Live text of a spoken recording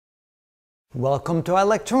Welcome to our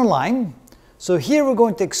lecture online. So here we're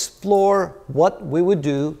going to explore what we would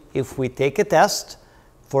do if we take a test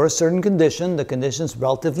for a certain condition. The condition is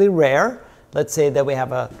relatively rare. Let's say that we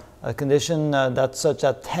have a condition that's such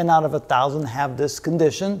that 10 out of 1,000 have this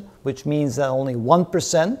condition, which means that only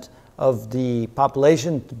 1% of the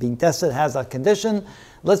population being tested has that condition.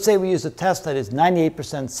 Let's say we use a test that is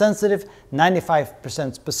 98% sensitive,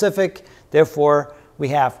 95% specific. Therefore, we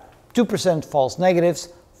have 2% false negatives,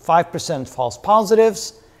 5% false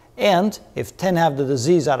positives, and if 10 have the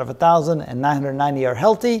disease out of 1,000 and 990 are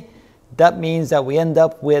healthy, that means that we end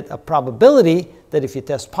up with a probability that if you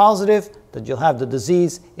test positive, that you'll have the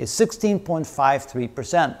disease is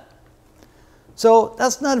 16.53%. So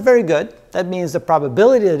that's not very good. That means the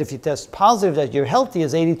probability that if you test positive that you're healthy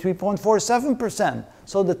is 83.47%.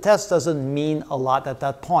 So the test doesn't mean a lot at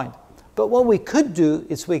that point. But what we could do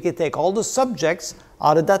is we could take all the subjects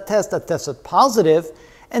out of that test that tested positive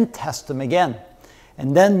and test them again.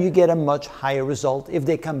 And then you get a much higher result if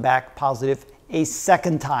they come back positive a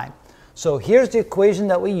second time. So here's the equation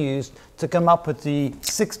that we used to come up with the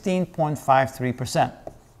 16.53%.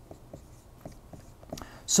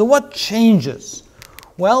 So what changes?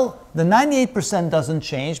 Well, the 98% doesn't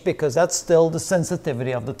change because that's still the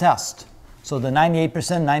sensitivity of the test. So the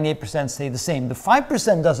 98% stay the same. The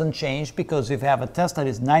 5% doesn't change because if you have a test that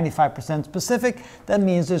is 95% specific, that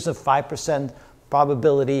means there's a 5%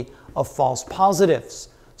 probability of false positives.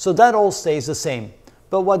 So that all stays the same.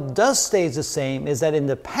 But what does stay the same is that in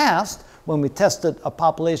the past, when we tested a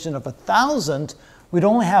population of 1,000, we'd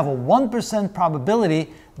only have a 1% probability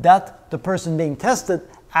that the person being tested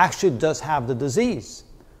actually does have the disease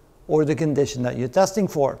or the condition that you're testing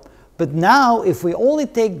for. But now, if we only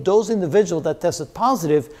take those individuals that tested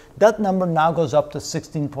positive, that number now goes up to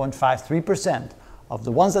 16.53%. Of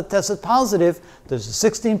the ones that tested positive, there's a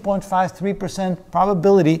 16.53%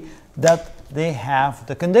 probability that they have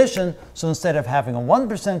the condition. So instead of having a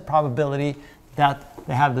 1% probability that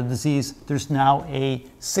they have the disease, there's now a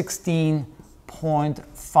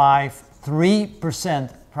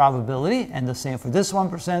 16.53% probability. And the same for this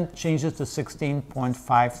 1% changes to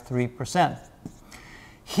 16.53%.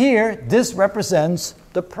 Here, this represents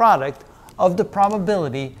the product of the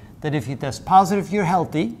probability that if you test positive, you're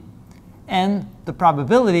healthy, and the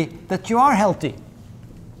probability that you are healthy.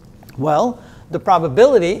 Well, the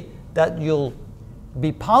probability that you'll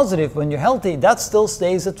be positive when you're healthy, that still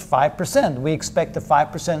stays at 5%. We expect a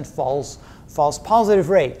 5% false positive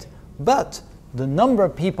rate. But the number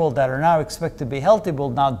of people that are now expected to be healthy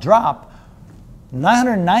will now drop.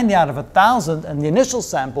 990 out of 1,000 and the initial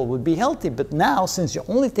sample would be healthy. But now, since you're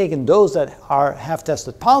only taking those that have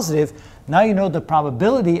tested positive, now you know the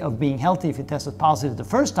probability of being healthy if you tested positive the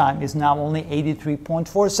first time is now only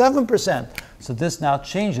 83.47%. So this now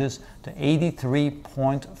changes to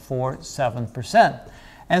 83.47%.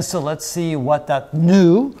 And so let's see what that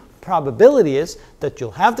new probability is that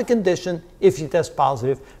you'll have the condition if you test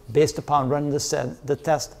positive based upon running the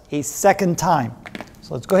test a second time.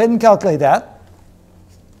 So let's go ahead and calculate that.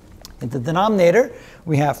 In the denominator,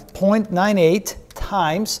 we have 0.98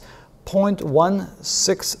 times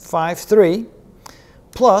 0.1653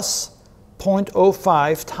 plus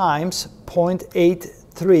 0.05 times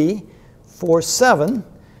 0.8347.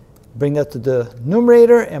 Bring that to the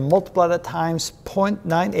numerator and multiply that times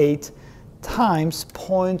 0.98 times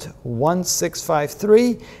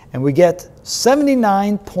 0.1653, and we get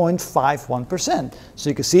 79.51%. So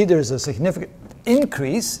you can see there's a significant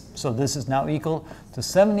increase. So this is now equal to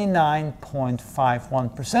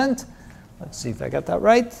 79.51%. Let's see if I got that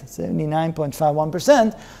right,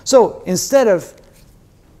 79.51%. So instead of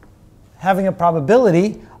having a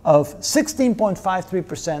probability of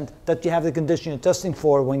 16.53% that you have the condition you're testing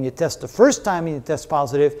for when you test the first time and you test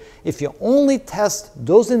positive, if you only test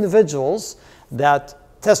those individuals that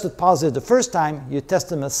tested positive the first time, you test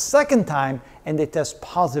them a second time and they test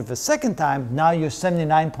positive a second time, now you're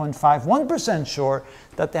 79.51% sure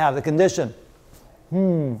that they have the condition.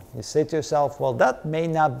 You say to yourself, well, that may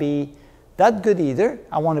not be that good either.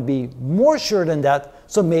 I want to be more sure than that,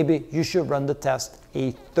 so maybe you should run the test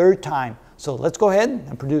a third time. So let's go ahead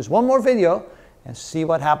and produce one more video and see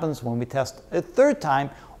what happens when we test a third time,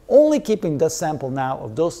 only keeping the sample now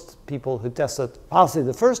of those people who tested positive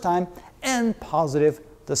the first time and positive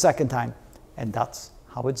the second time. And that's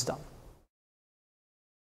how it's done.